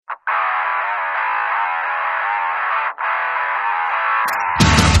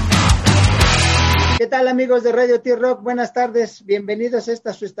¿Qué tal, amigos de Radio T-Rock? Buenas tardes, bienvenidos a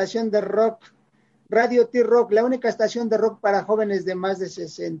esta su estación de rock, Radio T-Rock, la única estación de rock para jóvenes de más de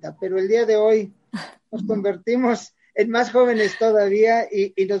 60. Pero el día de hoy nos convertimos en más jóvenes todavía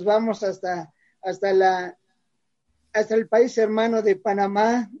y nos vamos hasta el país hermano de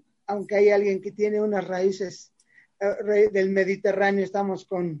Panamá, aunque hay alguien que tiene unas raíces del Mediterráneo. Estamos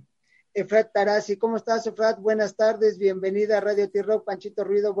con Efrat Tarazi. ¿Cómo estás, Efrat? Buenas tardes, bienvenida a Radio T-Rock. Panchito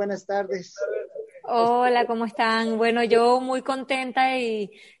Ruido, buenas tardes. Hola, ¿cómo están? Bueno, yo muy contenta y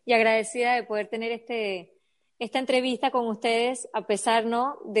agradecida de poder tener esta entrevista con ustedes, a pesar,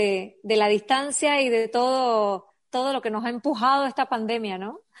 ¿no?, de la distancia y de todo lo que nos ha empujado esta pandemia,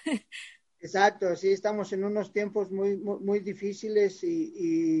 ¿no? Exacto, sí, estamos en unos tiempos muy difíciles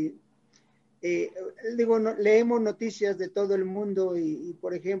y leemos noticias de todo el mundo y,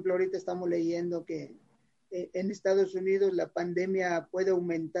 por ejemplo, ahorita estamos leyendo que en Estados Unidos la pandemia puede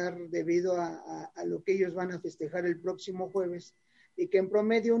aumentar debido a lo que ellos van a festejar el próximo jueves y que en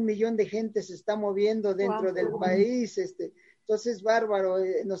promedio 1 millón de gente se está moviendo dentro del país. Entonces, bárbaro,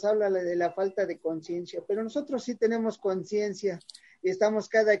 nos habla de la falta de conciencia, pero nosotros sí tenemos conciencia y estamos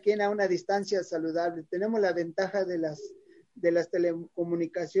cada quien a una distancia saludable. Tenemos la ventaja de las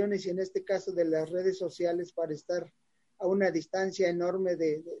telecomunicaciones y en este caso de las redes sociales para estar a una distancia enorme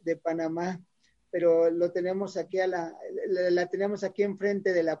de Panamá, pero lo tenemos aquí la tenemos aquí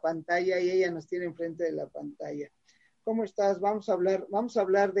enfrente de la pantalla y ella nos tiene enfrente de la pantalla. ¿Cómo estás? Vamos a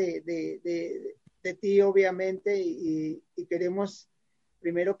hablar de ti, obviamente, y queremos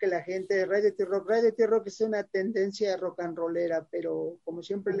primero que la gente de Radio T-Rock es una tendencia rock and rollera, pero como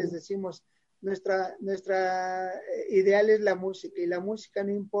siempre les decimos, nuestra ideal es la música, y la música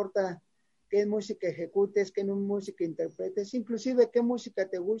no importa qué música ejecutes, qué música interpretes, inclusive qué música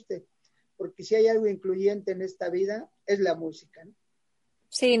te guste, porque si hay algo incluyente en esta vida, es la música, ¿no?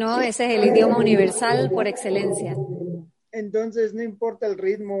 Sí, ¿no? Ese es el idioma universal por excelencia. Entonces, no importa el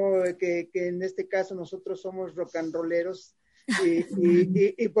ritmo, que en este caso nosotros somos rock and rolleros,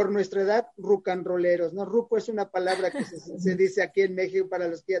 y por nuestra edad, rock and rolleros, ¿no? Ruco es una palabra que se dice aquí en México para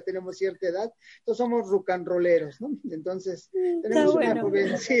los que ya tenemos cierta edad, entonces somos rock and rolleros, ¿no? Entonces, tenemos una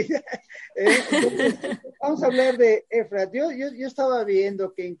jovencita. Entonces, vamos a hablar de Efrat. Yo estaba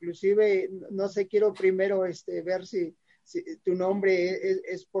viendo que inclusive, no sé, quiero primero ver si tu nombre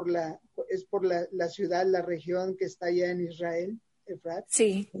es por la ciudad, la región que está allá en Israel, Efrat.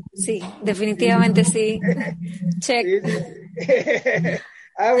 Sí, definitivamente sí. Check. Sí.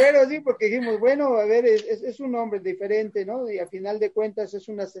 Bueno, sí, porque dijimos, bueno, a ver, es un nombre diferente, ¿no? Y a final de cuentas es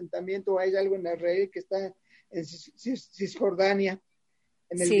un asentamiento, hay algo en Israel que está en Cisjordania,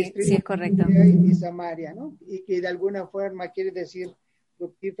 en el distrito sí, es correcto. y Samaria, ¿no? Y que de alguna forma quiere decir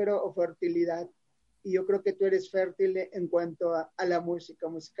fructífero o fertilidad. Y yo creo que tú eres fértil en cuanto a la música,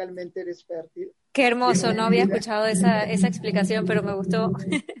 musicalmente eres fértil. Qué hermoso, no había escuchado esa explicación, pero me gustó.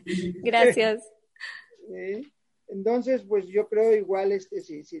 Gracias. Entonces, pues yo creo igual,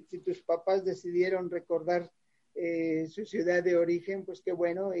 si tus papás decidieron recordar su ciudad de origen, pues qué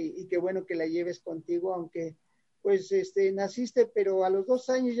bueno, y qué bueno que la lleves contigo, aunque pues naciste, pero a los 2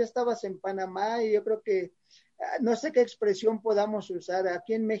 años ya estabas en Panamá, y yo creo que, no sé qué expresión podamos usar,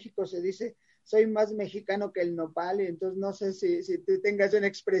 aquí en México se dice, soy más mexicano que el nopal, y entonces no sé si tú tengas una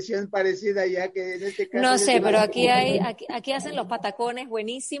expresión parecida ya que en este caso... No sé, pero aquí hacen los patacones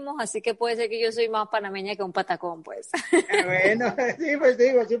buenísimos, así que puede ser que yo soy más panameña que un patacón, pues. Bueno, sí, pues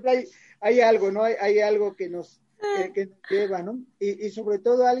digo, siempre hay algo, ¿no? Hay algo que nos lleva, ¿no? Y sobre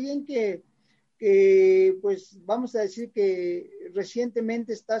todo alguien que pues vamos a decir que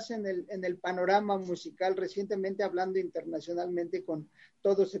recientemente estás en el panorama musical, recientemente hablando internacionalmente con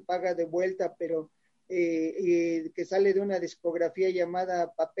Todo se paga de vuelta, pero que sale de una discografía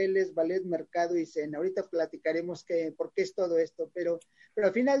llamada Papeles, Ballet, Mercado y Cena. Ahorita platicaremos por qué es todo esto, pero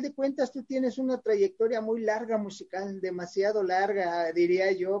al final de cuentas tú tienes una trayectoria muy larga musical, demasiado larga,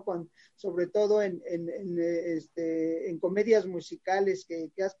 diría yo, sobre todo en comedias musicales,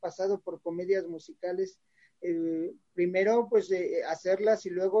 que has pasado por comedias musicales, primero pues hacerlas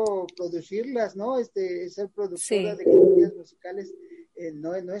y luego producirlas, ¿no? Ser productora de comedias musicales,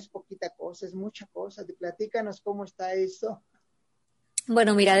 no es poquita cosa, es mucha cosa. Platícanos cómo está eso.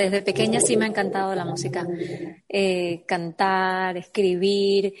 Bueno, mira, desde pequeña sí me ha encantado la música, cantar,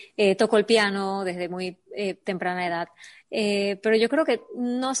 escribir, toco el piano desde muy temprana edad, pero yo creo que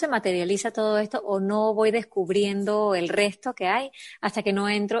no se materializa todo esto o no voy descubriendo el resto que hay hasta que no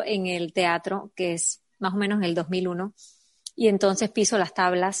entro en el teatro, que es más o menos en el 2001, y entonces piso las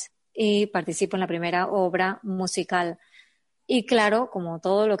tablas y participo en la primera obra musical. Y claro, como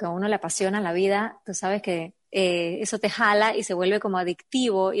todo lo que a uno le apasiona en la vida, tú sabes que eso te jala y se vuelve como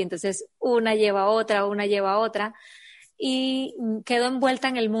adictivo y entonces una lleva a otra y quedo envuelta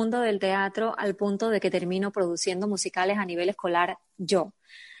en el mundo del teatro al punto de que termino produciendo musicales a nivel escolar yo.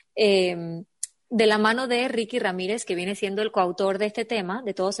 De la mano de Ricky Ramírez, que viene siendo el coautor de este tema,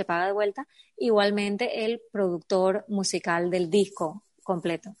 de Todo se paga de vuelta, igualmente el productor musical del disco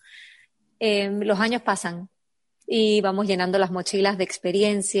completo. Los años pasan y vamos llenando las mochilas de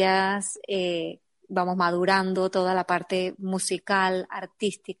experiencias, vamos madurando toda la parte musical,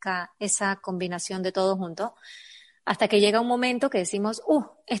 artística, esa combinación de todo junto, hasta que llega un momento que decimos,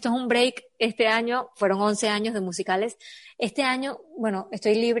 esto es un break, este año fueron 11 años de musicales, este año, bueno,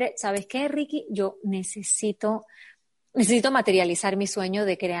 estoy libre, ¿sabes qué, Ricky? Yo necesito materializar mi sueño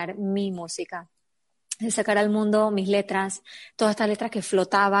de crear mi música, de sacar al mundo mis letras, todas estas letras que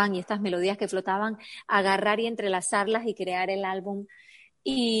flotaban y estas melodías que flotaban, agarrar y entrelazarlas y crear el álbum.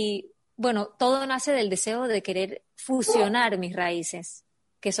 Y bueno, todo nace del deseo de querer fusionar mis raíces,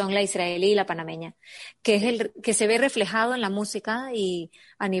 que son la israelí y la panameña, que es el que se ve reflejado en la música y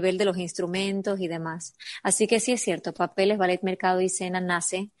a nivel de los instrumentos y demás. Así que sí es cierto, Papeles, Ballet, Mercado y Cena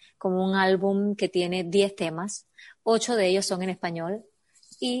nace como un álbum que tiene 10 temas, 8 de ellos son en español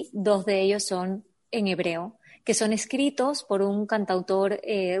y 2 de ellos son en hebreo, que son escritos por un cantautor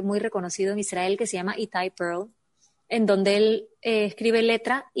muy reconocido en Israel que se llama Itai Pearl, en donde él escribe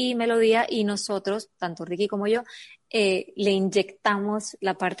letra y melodía y nosotros, tanto Ricky como yo, le inyectamos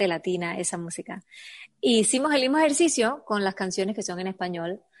la parte latina a esa música. Y hicimos el mismo ejercicio con las canciones que son en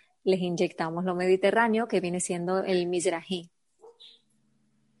español, les inyectamos lo mediterráneo, que viene siendo el Mizrahi,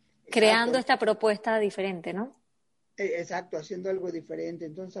 creando esta propuesta diferente, ¿no? Exacto, haciendo algo diferente.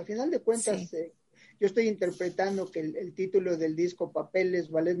 Entonces, al final de cuentas, sí. Yo estoy interpretando que el título del disco,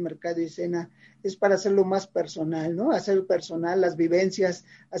 Papeles, Ballet, Mercado y Cena, es para hacerlo más personal, ¿no? Hacer personal las vivencias,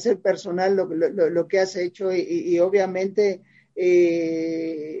 hacer personal lo que has hecho y obviamente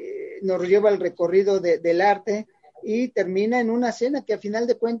nos lleva al recorrido del arte y termina en una cena que a final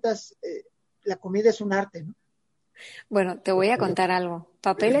de cuentas la comida es un arte, ¿no? Bueno, te voy a contar algo.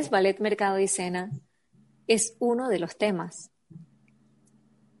 Papeles, Ballet, Mercado y Cena es uno de los temas.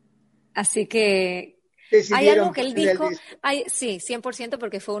 Así que hay algo que el disco, sí, 100%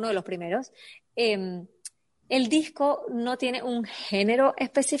 porque fue uno de los primeros. El disco no tiene un género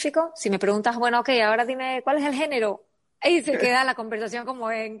específico. Si me preguntas, bueno, ok, ahora dime cuál es el género. Ahí se queda la conversación como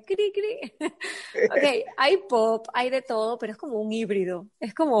en cri, cri. Ok, hay pop, hay de todo, pero es como un híbrido.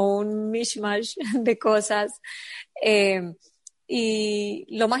 Es como un mishmash de cosas.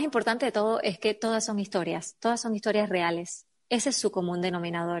 Y lo más importante de todo es que todas son historias reales. Ese es su común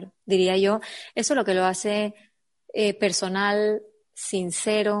denominador, diría yo. Eso es lo que lo hace personal,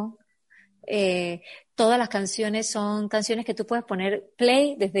 sincero. Todas las canciones son canciones que tú puedes poner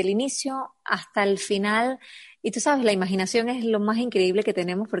play desde el inicio hasta el final. Y tú sabes, la imaginación es lo más increíble que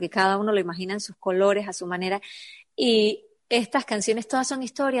tenemos porque cada uno lo imagina en sus colores, a su manera. Y estas canciones todas son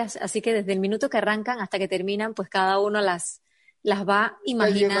historias, así que desde el minuto que arrancan hasta que terminan, pues cada uno las va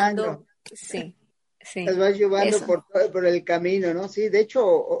imaginando. Sí. Sí, las vas llevando por el camino, ¿no? Sí, de hecho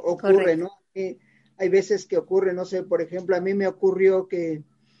ocurre, correcto, ¿no? Hay veces que ocurre, no sé, por ejemplo, a mí me ocurrió que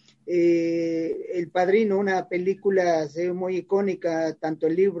El Padrino, una película muy icónica, tanto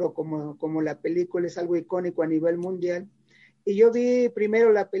el libro como la película es algo icónico a nivel mundial, y yo vi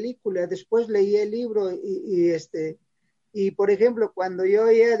primero la película, después leí el libro y por ejemplo, cuando yo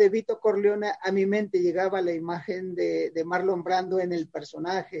oía de Vito Corleone, a mi mente llegaba la imagen de Marlon Brando en el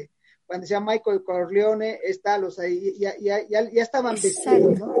personaje. Cuando decía Michael Corleone, ya estaban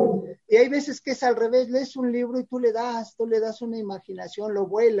vestidos, ¿no? Y hay veces que es al revés, lees un libro y tú le das una imaginación, lo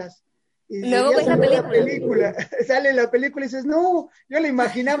vuelas. Y luego ves la película. Sale la película y dices, no, yo la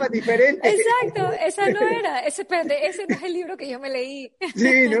imaginaba diferente. Exacto, esa no era, ese no es el libro que yo me leí.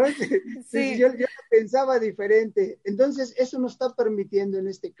 Sí, ¿no? Sí. Yo la pensaba diferente. Entonces, eso nos está permitiendo en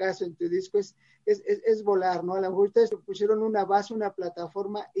este caso, en tu disco, es volar, ¿no? A lo mejor ustedes pusieron una base, una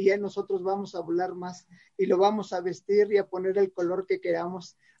plataforma y ya nosotros vamos a volar más y lo vamos a vestir y a poner el color que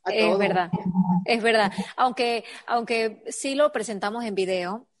queramos a todo. Es verdad. Aunque sí lo presentamos en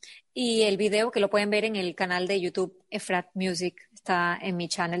video. Y el video que lo pueden ver en el canal de YouTube, Efrat Music, está en mi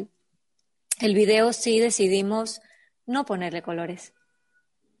channel. El video sí decidimos no ponerle colores.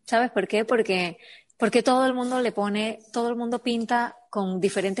 ¿Sabes por qué? Porque todo el mundo pinta con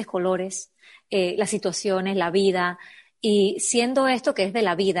diferentes colores, las situaciones, la vida. Y siendo esto que es de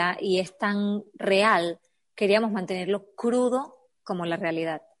la vida y es tan real, queríamos mantenerlo crudo como la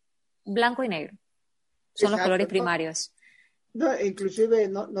realidad. Blanco y negro. Son los colores primarios. No, inclusive,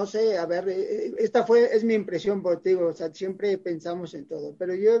 no sé, a ver, es mi impresión, porque te digo, o sea, siempre pensamos en todo,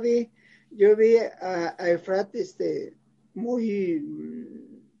 pero yo vi a Efrat, muy,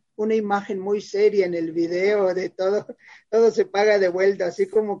 una imagen muy seria en el video de todo se paga de vuelta, así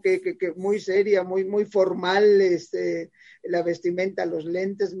como que muy seria, muy formal, la vestimenta, los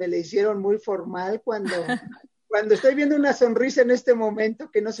lentes, me la hicieron muy formal cuando estoy viendo una sonrisa en este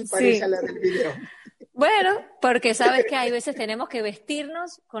momento que no se parece a Sí. la del video. Bueno, porque sabes que hay veces tenemos que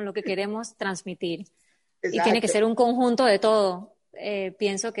vestirnos con lo que queremos transmitir y tiene que Exacto. ser un conjunto de todo.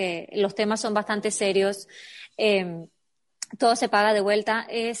 Pienso que los temas son bastante serios. Eh, Todo se paga de vuelta.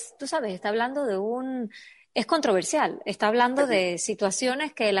 Tú sabes, está hablando es controversial. Está hablando de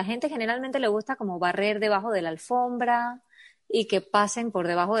situaciones que la gente generalmente le gusta como barrer debajo de la alfombra y que pasen por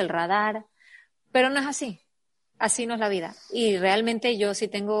debajo del radar, pero no es así. Así no es la vida. Y realmente yo sí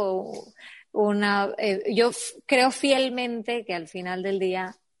tengo creo fielmente que al final del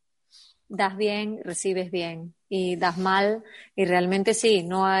día das bien, recibes bien y das mal y realmente sí,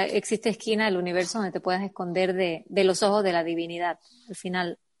 existe esquina del universo donde te puedas esconder de los ojos de la divinidad. Al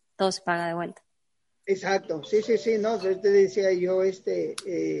final todo se paga de vuelta. Exacto, sí, no, te decía yo,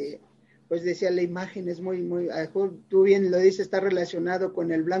 pues decía, la imagen es tú bien lo dices, está relacionado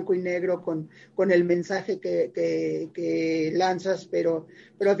con el blanco y negro, con el mensaje que lanzas, pero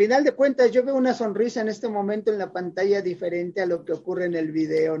al final de cuentas yo veo una sonrisa en este momento en la pantalla diferente a lo que ocurre en el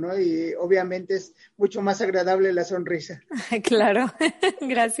video, ¿no? Y obviamente es mucho más agradable la sonrisa. Claro,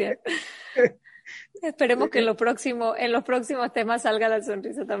 gracias. Esperemos que en los próximos temas salga la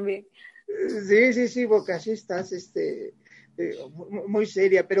sonrisa también. Sí, porque así estás, muy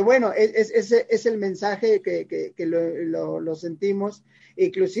seria, pero bueno, es el mensaje que lo sentimos,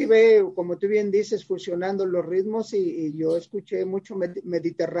 inclusive, como tú bien dices, fusionando los ritmos y yo escuché mucho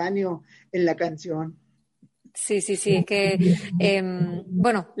mediterráneo en la canción. Sí, es que,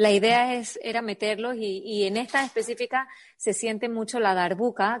 bueno, la idea era meterlos y en esta específica se siente mucho la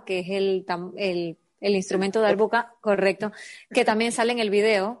darbuka, que es el instrumento darbuka, correcto, que también sale en el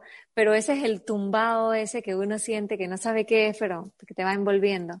video, pero ese es el tumbado ese que uno siente que no sabe qué es, pero que te va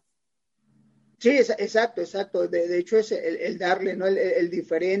envolviendo. Sí, exacto. De hecho, es el darle, ¿no? El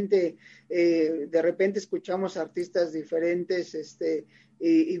diferente. De repente escuchamos artistas diferentes,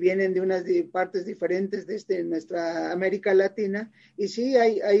 y vienen de unas partes diferentes de nuestra América Latina. Y sí,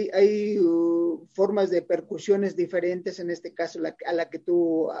 hay formas de percusiones diferentes, en este caso a la que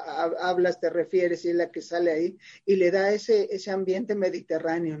tú hablas, te refieres, y es la que sale ahí, y le da ese ambiente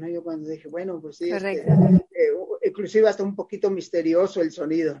mediterráneo, ¿no? Yo cuando dije, bueno, pues sí, Correcto. inclusive hasta un poquito misterioso el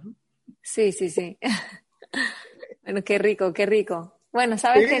sonido, ¿no? Sí. Bueno, qué rico, qué rico. Bueno,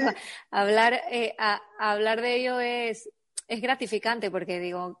 sabes que Sí, hablar de ello es gratificante porque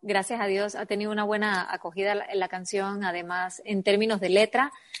digo, gracias a Dios ha tenido una buena acogida la canción, además en términos de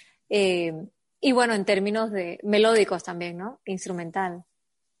letra, eh, y bueno, en términos de melódicos también, ¿no? Instrumental.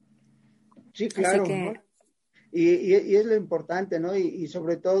 sí, Así claro, ¿no? que Y es lo importante, ¿no? Y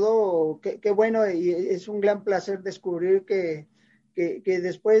sobre todo, qué bueno, y es un gran placer descubrir que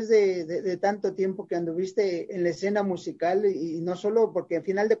después de tanto tiempo que anduviste en la escena musical, y no solo porque al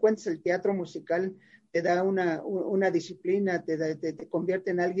final de cuentas el teatro musical te da una disciplina, te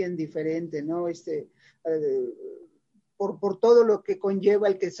convierte en alguien diferente, ¿no? Por todo lo que conlleva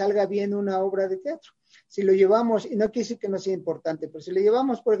el que salga bien una obra de teatro. Si lo llevamos, y no quiere decir que no sea importante, pero si lo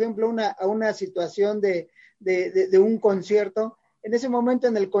llevamos, por ejemplo, a una situación de un concierto, en ese momento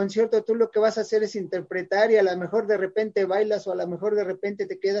en el concierto tú lo que vas a hacer es interpretar y a lo mejor de repente bailas o a lo mejor de repente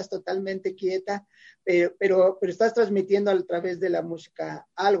te quedas totalmente quieta, pero estás transmitiendo a través de la música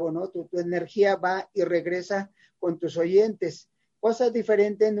algo, ¿no? Tu energía va y regresa con tus oyentes. Cosa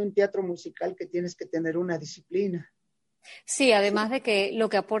diferente en un teatro musical que tienes que tener una disciplina. sí, además de que lo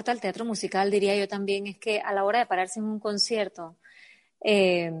que aporta el teatro musical, diría yo también, es que a la hora de pararse en un concierto,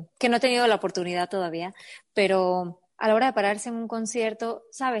 que no he tenido la oportunidad todavía, pero a la hora de pararse en un concierto,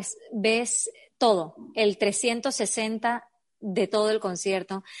 sabes, ves todo, el 360 de todo el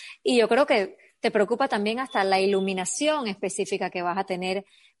concierto. Y yo creo que te preocupa también hasta la iluminación específica que vas a tener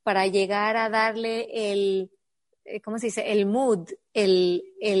para llegar a darle ¿cómo se dice? El mood,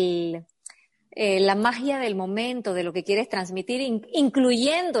 la magia del momento, de lo que quieres transmitir,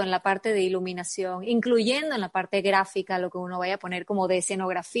 incluyendo en la parte de iluminación, incluyendo en la parte gráfica, lo que uno vaya a poner como de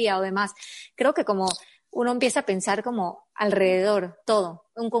escenografía o demás. Creo que como uno empieza a pensar como alrededor, todo,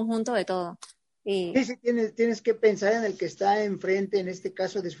 un conjunto de todo. Sí, Y sí, tienes que pensar en el que está enfrente, en este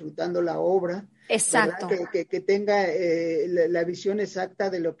caso disfrutando la obra, ¿verdad? exacto, Que tenga la visión exacta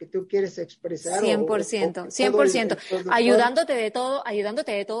de lo que tú quieres expresar cien por o ciento, que cien todo por el ciento, productor. ayudándote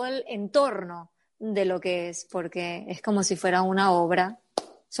de todo el entorno, de lo que es, porque es como si fuera una obra,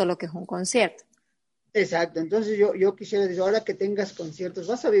 solo que es un concierto. Exacto, entonces yo quisiera decir, ahora que tengas conciertos,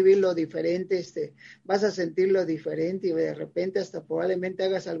 vas a vivirlo diferente, vas a sentirlo diferente y de repente hasta probablemente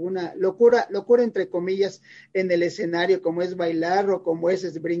hagas alguna locura entre comillas en el escenario, como es bailar o como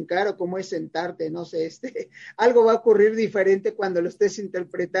es brincar o como es sentarte, no sé, algo va a ocurrir diferente cuando lo estés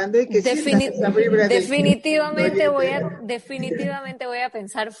interpretando y que sientas esa vibra definitivamente voy a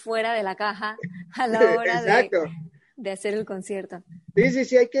pensar fuera de la caja a la hora Exacto. de hacer el concierto.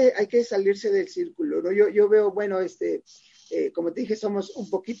 Sí, hay que salirse del círculo, ¿no? Yo veo, bueno, como te dije, somos un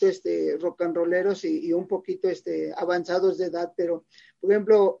poquito rock and rolleros y un poquito avanzados de edad, pero, por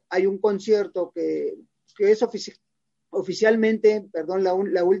ejemplo, hay un concierto que es oficialmente, perdón,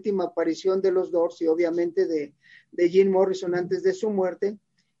 la última aparición de los Doors y obviamente de Jim Morrison antes de su muerte,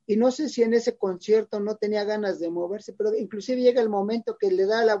 y no sé si en ese concierto no tenía ganas de moverse, pero inclusive llega el momento que le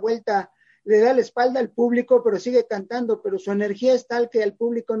da la vuelta, le da la espalda al público, pero sigue cantando, pero su energía es tal que al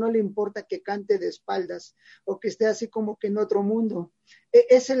público no le importa que cante de espaldas o que esté así como que en otro mundo.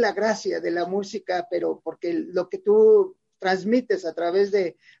 Esa es la gracia de la música, pero porque lo que tú transmites a través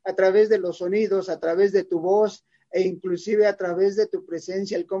de los sonidos, a través de tu voz, e inclusive a través de tu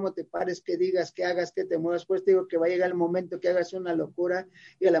presencia, el cómo te pares, que digas, que hagas, que te muevas, pues te digo que va a llegar el momento que hagas una locura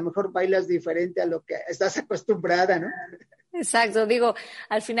y a lo mejor bailas diferente a lo que estás acostumbrada, ¿no? Exacto, digo,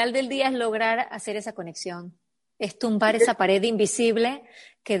 al final del día es lograr hacer esa conexión, es tumbar esa pared invisible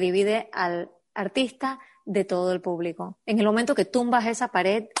que divide al artista de todo el público. En el momento que tumbas esa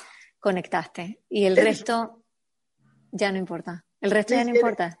pared, conectaste y el resto ya no importa. El resto ya no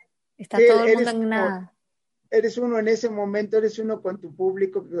importa. Está todo el mundo en nada. Eres uno en ese momento, eres uno con tu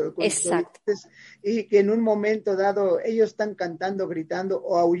público. Exacto. Y que en un momento dado ellos están cantando, gritando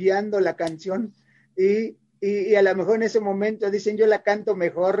o aullando la canción y a lo mejor en ese momento dicen yo la canto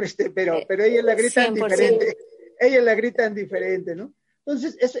mejor, pero ellos la gritan 100%. Diferente. Ellos la gritan diferente, ¿no?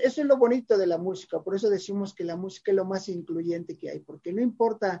 Entonces, eso es lo bonito de la música, por eso decimos que la música es lo más incluyente que hay, porque no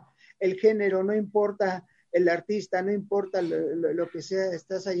importa el género, no importa el artista, no importa lo que sea,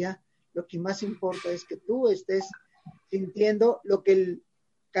 estás allá. Lo que más importa es que tú estés sintiendo lo que el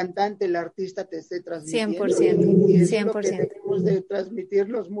cantante, el artista te esté transmitiendo. 100%. Y es lo que debemos de transmitir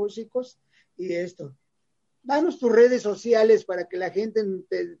los músicos y esto. Danos tus redes sociales para que la gente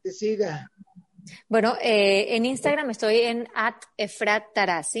te siga. Bueno, en Instagram estoy en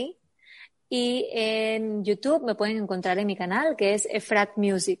 @efrattarasi y en YouTube me pueden encontrar en mi canal que es Efrat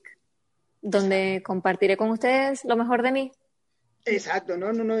Music, donde compartiré con ustedes lo mejor de mí. Exacto,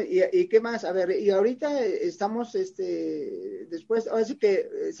 no, y qué más, a ver, y ahorita estamos, después, ahora sí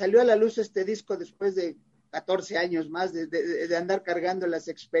que salió a la luz este disco después de 14 años más de andar cargando las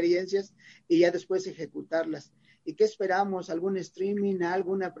experiencias y ya después ejecutarlas. ¿Y qué esperamos? ¿Algún streaming,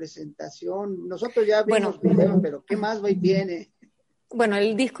 alguna presentación? Nosotros ya vimos videos, pero ¿qué más va y viene? Bueno,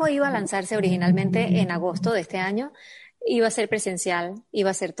 el disco iba a lanzarse originalmente en agosto de este año, iba a ser presencial, iba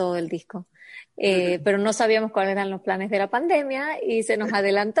a ser todo el disco. Pero no sabíamos cuáles eran los planes de la pandemia y se nos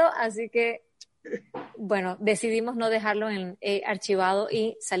adelantó, así que, bueno, decidimos no dejarlo archivado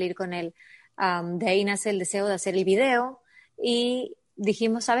y salir con él. De ahí nace el deseo de hacer el video y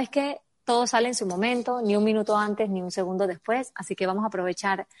dijimos, ¿sabes qué? Todo sale en su momento, ni un minuto antes, ni un segundo después, así que vamos a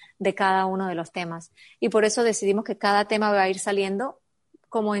aprovechar de cada uno de los temas. Y por eso decidimos que cada tema va a ir saliendo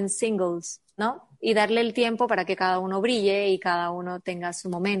como en singles, ¿no? Y darle el tiempo para que cada uno brille y cada uno tenga su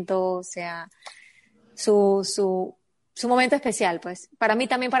momento, o sea, su momento especial, pues. Para mí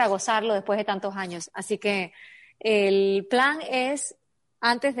también para gozarlo después de tantos años. Así que el plan es,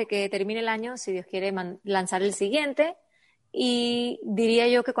 antes de que termine el año, si Dios quiere, lanzar el siguiente. Y diría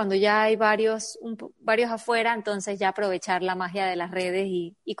yo que cuando ya hay varios afuera, entonces ya aprovechar la magia de las redes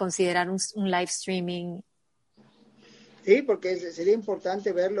y considerar un live streaming. Sí, porque sería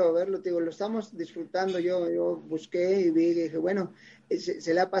importante verlo, digo, lo estamos disfrutando, yo busqué y vi, y dije, bueno,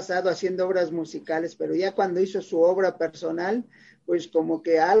 se le ha pasado haciendo obras musicales, pero ya cuando hizo su obra personal, pues como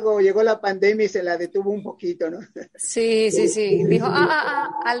que algo, llegó la pandemia y se la detuvo un poquito, ¿no? Sí, dijo,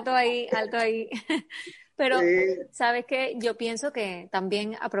 alto ahí. Pero, ¿sabes qué? Yo pienso que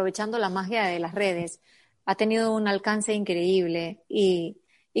también aprovechando la magia de las redes, ha tenido un alcance increíble y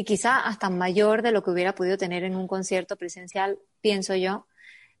quizá hasta mayor de lo que hubiera podido tener en un concierto presencial, pienso yo.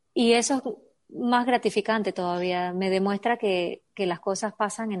 Y eso es más gratificante todavía. Me demuestra que las cosas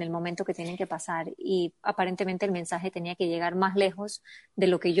pasan en el momento que tienen que pasar y aparentemente el mensaje tenía que llegar más lejos de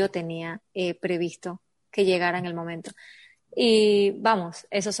lo que yo tenía previsto que llegara en el momento. Y vamos,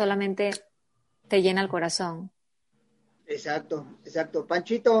 eso solamente te llena el corazón. Exacto.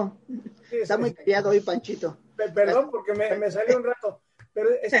 Panchito, está muy callado hoy, Panchito. Perdón, porque me salió un rato. Pero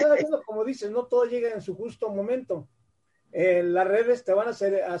está viendo, como dices, no todo llega en su justo momento. Las redes te van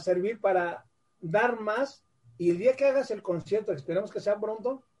a servir para dar más, y el día que hagas el concierto, esperemos que sea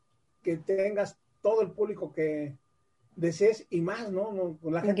pronto, que tengas todo el público que desees y más, ¿no?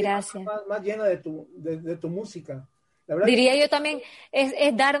 La gente más llena de tu música. La verdad diría yo también,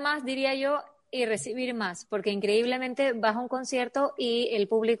 es dar más, diría yo, y recibir más, porque increíblemente vas a un concierto y el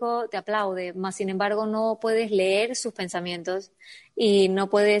público te aplaude, más sin embargo no puedes leer sus pensamientos y no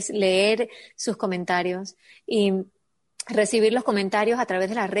puedes leer sus comentarios, y recibir los comentarios a través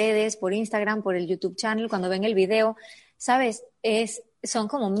de las redes, por Instagram, por el YouTube channel, cuando ven el video, ¿sabes? Son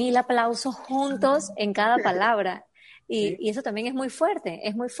como 1000 aplausos juntos en cada palabra, y eso también es muy fuerte,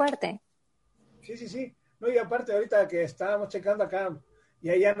 es muy fuerte. Sí. No, y aparte ahorita que estábamos checando acá, y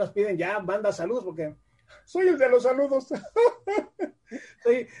allá nos piden ya manda saludos, porque soy el de los saludos.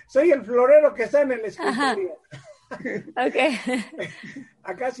 soy el florero que está en el escritorio. Okay.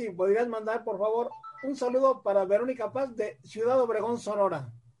 Acá sí, podrías mandar, por favor, un saludo para Verónica Paz de Ciudad Obregón,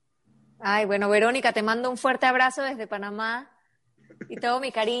 Sonora. Ay, bueno, Verónica, te mando un fuerte abrazo desde Panamá y todo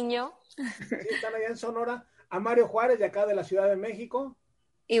mi cariño. Sí, están allá en Sonora. A Mario Juárez, de acá de la Ciudad de México.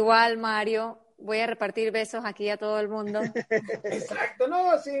 Igual, Mario. Voy a repartir besos aquí a todo el mundo. Exacto,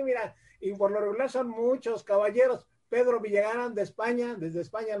 no, sí, mira, y por lo regular son muchos caballeros. Pedro Villagrán de España, desde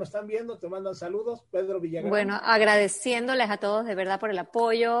España lo están viendo, te mandan saludos, Pedro Villagrán. Bueno, agradeciéndoles a todos de verdad por el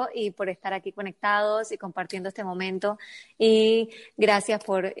apoyo y por estar aquí conectados y compartiendo este momento. Y gracias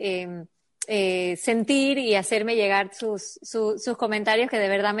por sentir y hacerme llegar sus comentarios, que de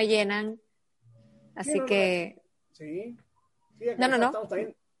verdad me llenan. Así que... Sí, acá estamos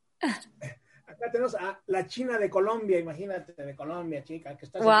también. Acá tenemos a la China de Colombia, imagínate, de Colombia, chica, que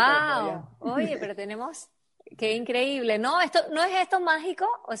está... ¡Wow! Oye, pero tenemos... ¡Qué increíble! ¿No? ¿No es esto mágico?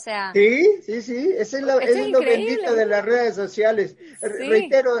 O sea... Sí, es lo bendito de las redes sociales. Sí.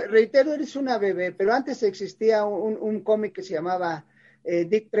 Reitero, eres una bebé, pero antes existía un cómic que se llamaba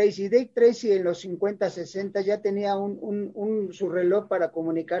Dick Tracy. Dick Tracy en los 50, 60 ya tenía su reloj para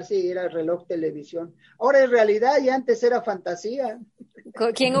comunicarse, y era el reloj televisión. Ahora es realidad y antes era fantasía.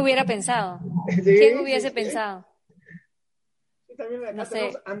 ¿Quién hubiera pensado? Sí, ¿quién hubiese pensado? Sí, también acá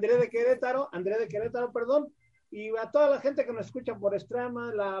tenemos André de Querétaro, perdón, y a toda la gente que nos escucha por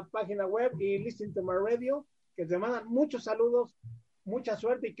Strama, la página web y Listen to My Radio, que te mandan muchos saludos, mucha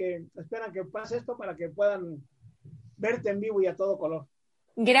suerte, y que esperan que pase esto para que puedan verte en vivo y a todo color.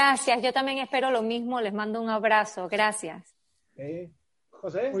 Gracias, yo también espero lo mismo, les mando un abrazo, gracias.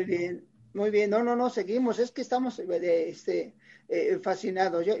 José. Muy bien, no, seguimos, es que estamos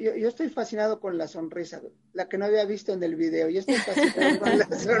fascinados. Yo estoy fascinado con la sonrisa, la que no había visto en el video. Yo estoy fascinado con la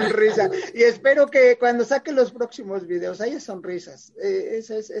sonrisa, y espero que cuando saque los próximos videos haya sonrisas.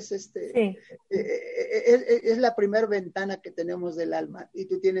 Sí. Es la primera ventana que tenemos del alma, y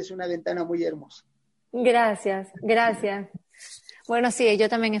tú tienes una ventana muy hermosa. Gracias. Bueno, sí, yo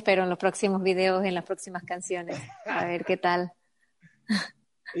también espero en los próximos videos, en las próximas canciones, a ver qué tal.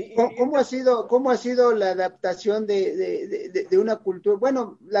 ¿Cómo ha sido la adaptación de una cultura?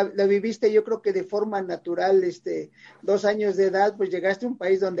 Bueno, la viviste, yo creo que de forma natural, 2 años de edad, pues llegaste a un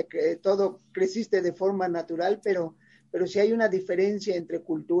país donde todo creciste de forma natural, pero sí hay una diferencia entre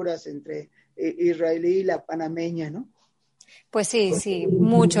culturas, entre israelí y la panameña, ¿no? Pues sí,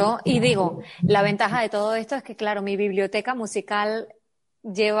 mucho. Y digo, la ventaja de todo esto es que, claro, mi biblioteca musical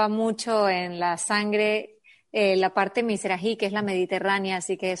lleva mucho en la sangre la parte misrají, que es la mediterránea,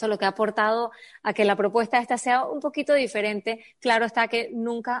 así que eso es lo que ha aportado a que la propuesta esta sea un poquito diferente. Claro está que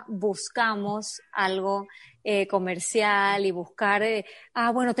nunca buscamos algo comercial y buscar,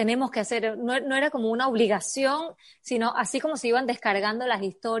 bueno, tenemos que hacer, no era como una obligación, sino así como se iban descargando las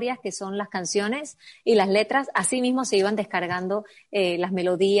historias, que son las canciones y las letras, así mismo se iban descargando las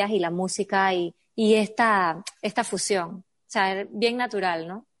melodías y la música y esta fusión, o sea, bien natural,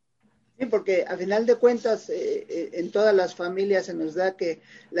 ¿no? Sí, porque a final de cuentas en todas las familias se nos da que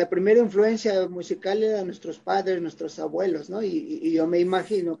la primera influencia musical eran nuestros padres, nuestros abuelos, ¿no? Y yo me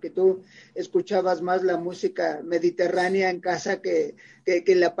imagino que tú escuchabas más la música mediterránea en casa que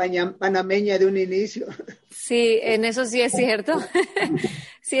la panameña de un inicio. Sí, en eso sí es cierto.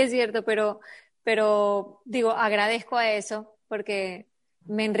 Sí es cierto, pero digo, agradezco a eso porque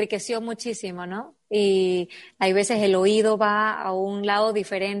me enriqueció muchísimo, ¿no? Y hay veces el oído va a un lado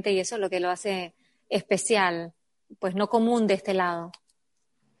diferente y eso es lo que lo hace especial, pues no común de este lado.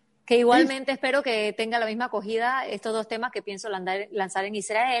 Que igualmente espero que tenga la misma acogida estos 2 temas que pienso lanzar en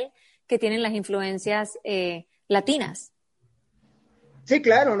Israel, que tienen las influencias latinas. Sí,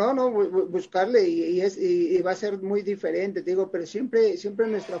 claro, no, buscarle y va a ser muy diferente, te digo, pero siempre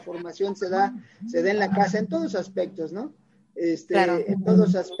nuestra formación se da en la casa en todos aspectos, ¿no? Claro. En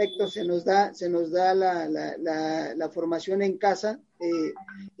todos aspectos se nos da la formación en casa,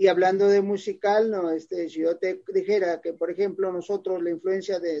 y hablando de musical, no, si yo te dijera que, por ejemplo, nosotros, la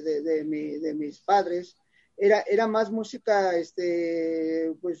influencia de mis padres, era más música,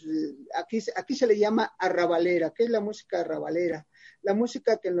 pues aquí se le llama arrabalera. ¿Qué es la música arrabalera? La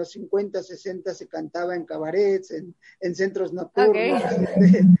música que en los 50, 60 se cantaba en cabarets, en centros nocturnos,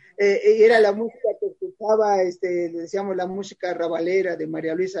 Okay. y era la música que escuchaba, decíamos, la música arrabalera de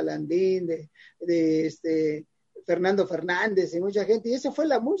María Luisa Landín, de Fernando Fernández y mucha gente, y esa fue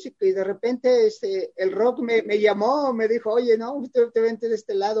la música, y de repente el rock me llamó, me dijo, oye, no, usted vente de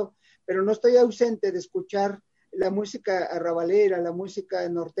este lado, pero no estoy ausente de escuchar la música arrabalera, la música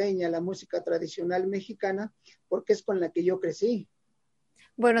norteña, la música tradicional mexicana, porque es con la que yo crecí.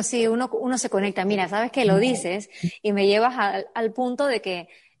 Bueno, sí, uno se conecta. Mira, sabes que lo dices y me llevas al punto de que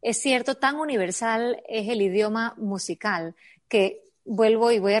es cierto, tan universal es el idioma musical que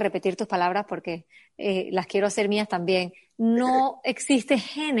vuelvo y voy a repetir tus palabras porque las quiero hacer mías también. No existe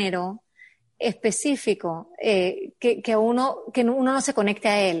género específico que uno no se conecte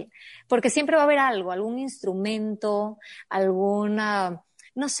a él, porque siempre va a haber algo, algún instrumento, alguna,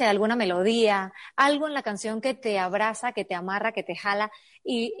 no sé, alguna melodía, algo en la canción que te abraza, que te amarra, que te jala,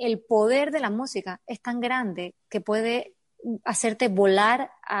 y el poder de la música es tan grande que puede hacerte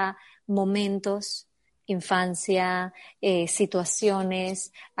volar a momentos, infancia,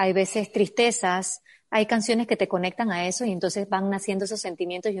 situaciones, hay veces tristezas, hay canciones que te conectan a eso y entonces van naciendo esos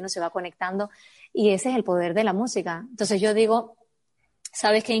sentimientos y uno se va conectando y ese es el poder de la música. Entonces yo digo,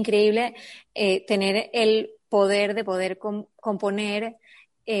 ¿sabes qué increíble tener el poder de poder componer?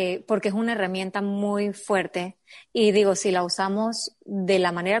 Porque es una herramienta muy fuerte y digo, si la usamos de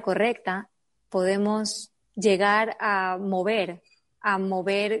la manera correcta, podemos llegar a mover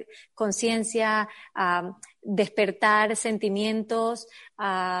conciencia, a despertar sentimientos,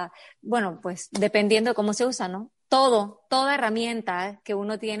 bueno, pues dependiendo de cómo se usa, ¿no? Toda herramienta que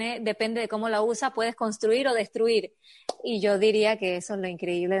uno tiene, depende de cómo la usa, puedes construir o destruir. Y yo diría que eso es lo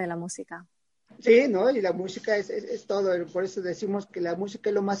increíble de la música. Sí, ¿no? Y la música es todo, por eso decimos que la música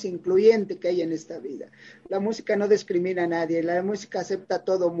es lo más incluyente que hay en esta vida. La música no discrimina a nadie, la música acepta a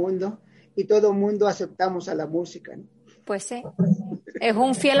todo mundo y todo mundo aceptamos a la música, ¿no? Pues sí, es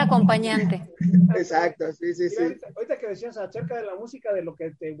un fiel acompañante. Exacto, sí, sí, sí. Ahorita que decías acerca de la música, de lo que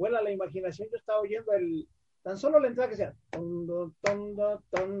te vuela la imaginación, yo estaba oyendo tan solo la entrada que decía, tondo, tondo,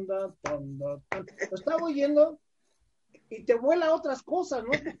 tondo, tondo, tondo. Lo estaba oyendo y te vuela otras cosas, ¿no?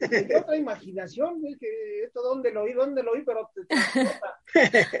 Otra imaginación, es que esto dónde lo oí, pero te transporta.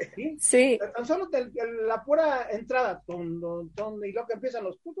 ¿Sí? Sí. Tan solo la pura entrada, tondo, tondo, y luego que empiezan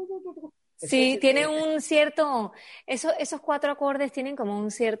los... Sí, tiene un cierto, esos 4 acordes tienen como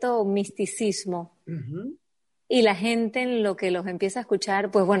un cierto misticismo. Uh-huh. Y la gente en lo que los empieza a escuchar,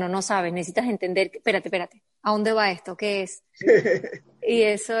 pues bueno, no sabes, necesitas entender, espérate, ¿a dónde va esto? ¿Qué es? Sí. Y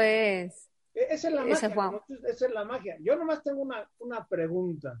eso es... Esa es la magia, wow. Esa es la magia. Yo nomás tengo una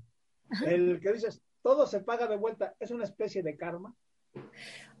pregunta. El que dices, todo se paga de vuelta, ¿es una especie de karma?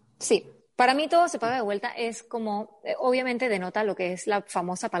 Sí, para mí todo se paga de vuelta es como, obviamente denota lo que es la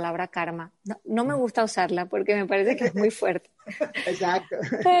famosa palabra karma. No me gusta usarla porque me parece que es muy fuerte. Exacto.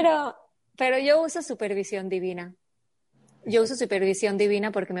 Pero yo uso supervisión divina. Yo uso supervisión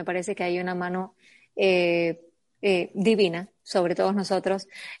divina porque me parece que hay una mano divina sobre todos nosotros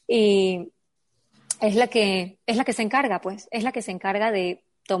y es la que se encarga, pues, es la que se encarga de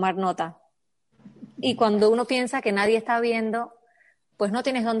tomar nota. Y cuando uno piensa que nadie está viendo, pues no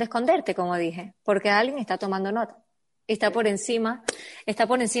tienes dónde esconderte, como dije, porque alguien está tomando nota. Está por encima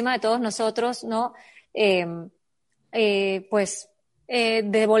de todos nosotros, ¿no?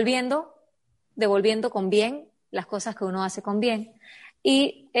 Devolviendo con bien las cosas que uno hace con bien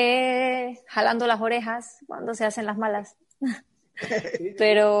y jalando las orejas cuando se hacen las malas.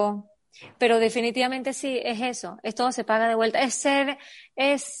 Pero definitivamente sí, es eso, es todo se paga de vuelta, es ser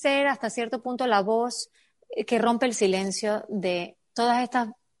hasta cierto punto la voz que rompe el silencio de todas estas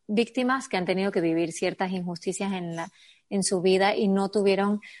víctimas que han tenido que vivir ciertas injusticias en su vida y no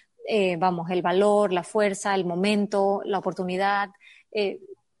tuvieron, el valor, la fuerza, el momento, la oportunidad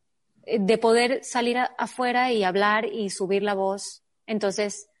de poder salir afuera y hablar y subir la voz.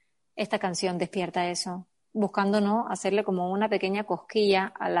 Entonces, esta canción despierta eso, buscando, ¿no?, hacerle como una pequeña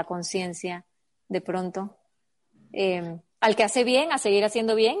cosquilla a la conciencia de pronto. Al que hace bien, a seguir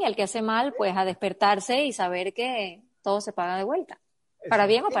haciendo bien, y al que hace mal, pues a despertarse y saber que todo se paga de vuelta, para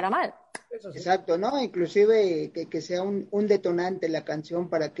bien o para mal. Exacto, ¿no? Inclusive que sea un detonante la canción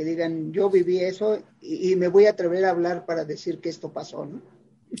para que digan, yo viví eso y me voy a atrever a hablar para decir que esto pasó, ¿no?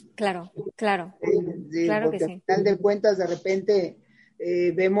 Claro, claro, Sí, claro que porque al sí. final de cuentas de repente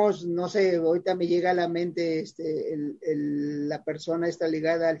vemos, no sé, ahorita me llega a la mente la persona está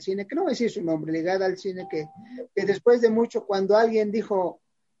ligada al cine, que no voy a decir su nombre, ligada al cine, que después de mucho, cuando alguien dijo,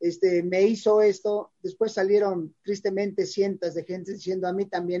 me hizo esto, después salieron tristemente cientos de gente diciendo, a mí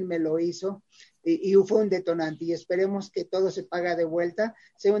también me lo hizo, y fue un detonante, y esperemos que todo se paga de vuelta,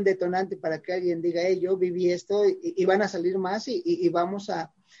 sea un detonante para que alguien diga, hey, yo viví esto, y van a salir más, y vamos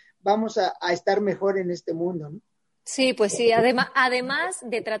a estar mejor en este mundo, ¿no? Sí, pues sí, además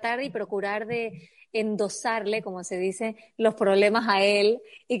de tratar y procurar de endosarle, como se dice, los problemas a él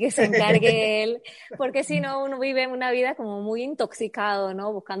y que se encargue él, porque si no uno vive una vida como muy intoxicado,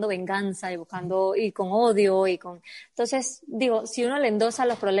 ¿no? Buscando venganza y buscando y con odio y con entonces digo, si uno le endosa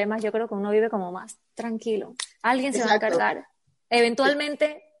los problemas, yo creo que uno vive como más tranquilo. Alguien se va a Exacto. encargar.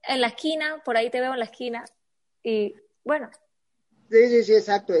 Eventualmente en la esquina, por ahí te veo en la esquina y bueno, Sí,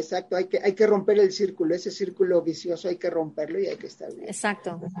 exacto, exacto. Hay que romper el círculo, ese círculo vicioso hay que romperlo y hay que estar bien.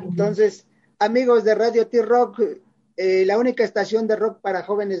 exacto. Entonces, amigos de Radio T-Rock, la única estación de rock para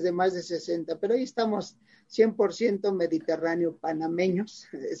jóvenes de más de 60, pero ahí estamos 100% mediterráneo panameños.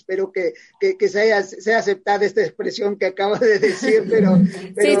 Espero que sea aceptada esta expresión que acabo de decir,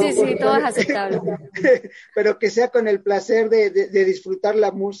 Sí, todo es aceptable. pero que sea con el placer de disfrutar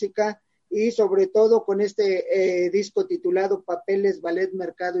la música y sobre todo con este disco titulado Papeles, Ballet,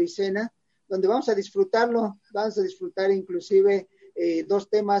 Mercado y Cena, donde vamos a disfrutarlo, vamos a disfrutar inclusive dos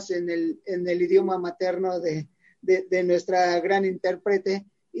temas en el idioma materno de nuestra gran intérprete,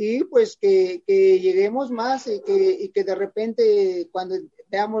 y pues que lleguemos más y que de repente cuando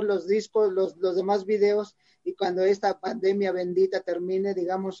veamos los discos, los demás videos, y cuando esta pandemia bendita termine,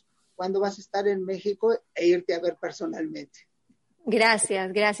 digamos, cuándo vas a estar en México e irte a ver personalmente.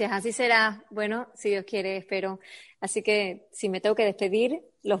 Gracias, gracias. Así será. Bueno, si Dios quiere, espero. Así que si me tengo que despedir,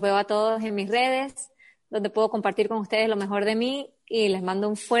 los veo a todos en mis redes, donde puedo compartir con ustedes lo mejor de mí y les mando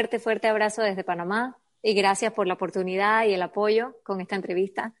un fuerte, fuerte abrazo desde Panamá y gracias por la oportunidad y el apoyo con esta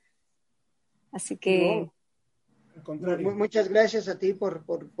entrevista. Así que... No, al contrario. Muchas gracias a ti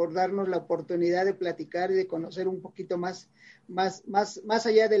por darnos la oportunidad de platicar y de conocer un poquito más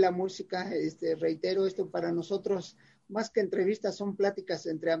allá de la música. Reitero, esto para nosotros, más que entrevistas, son pláticas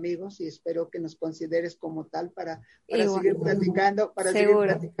entre amigos y espero que nos consideres como tal para seguir platicando, seguir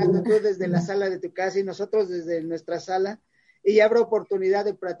platicando tú desde la sala de tu casa y nosotros desde nuestra sala, y habrá oportunidad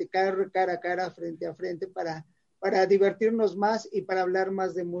de platicar cara a cara, frente a frente, para divertirnos más y para hablar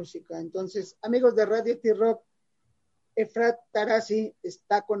más de música. Entonces, amigos de Radio T-Rock, Efrat Tarazi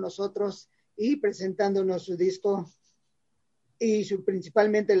está con nosotros y presentándonos su disco y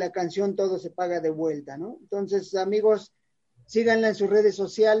principalmente la canción Todo se paga de vuelta, ¿no? Entonces, amigos, síganla en sus redes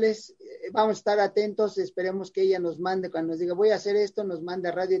sociales, vamos a estar atentos, esperemos que ella nos mande, cuando nos diga voy a hacer esto, nos manda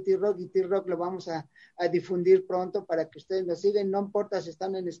a Radio T-Rock y T-Rock lo vamos a difundir pronto para que ustedes nos sigan, no importa si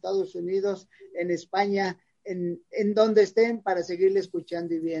están en Estados Unidos, en España, en donde estén, para seguirle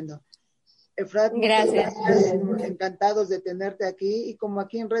escuchando y viendo. Efrat, gracias. Encantados de tenerte aquí, y como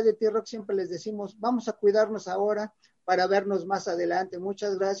aquí en Radio T-Rock siempre les decimos, vamos a cuidarnos ahora para vernos más adelante.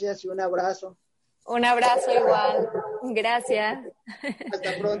 Muchas gracias y un abrazo. Un abrazo igual. Gracias.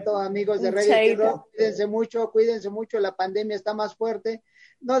 Hasta pronto, amigos de Radio T-Rock. Cuídense mucho, la pandemia está más fuerte.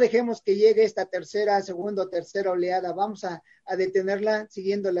 No dejemos que llegue esta segunda o tercera oleada. Vamos a detenerla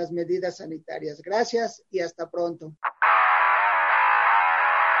siguiendo las medidas sanitarias. Gracias y hasta pronto.